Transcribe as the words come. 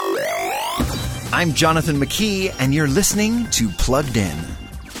I'm Jonathan McKee, and you're listening to Plugged In.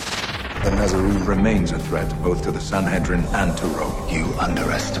 The Nazarene remains a threat both to the Sanhedrin and to Rome. You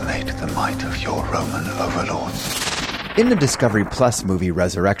underestimate the might of your Roman overlords. In the Discovery Plus movie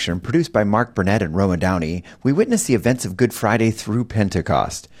Resurrection, produced by Mark Burnett and Roma Downey, we witness the events of Good Friday through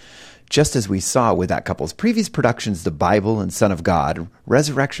Pentecost. Just as we saw with that couple's previous productions, The Bible and Son of God,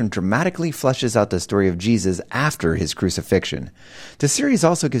 Resurrection dramatically fleshes out the story of Jesus after his crucifixion. The series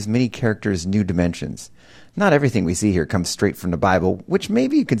also gives many characters new dimensions. Not everything we see here comes straight from the Bible, which may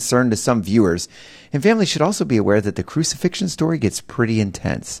be a concern to some viewers, and families should also be aware that the crucifixion story gets pretty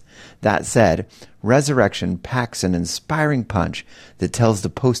intense. That said, Resurrection packs an inspiring punch that tells the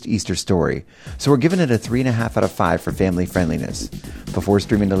post-Easter story, so we're giving it a 3.5 out of 5 for family friendliness. Before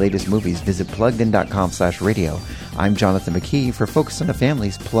streaming the latest movies, visit PluggedIn.com/radio. I'm Jonathan McKee for Focus on the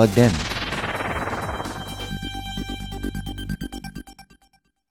Family's Plugged In.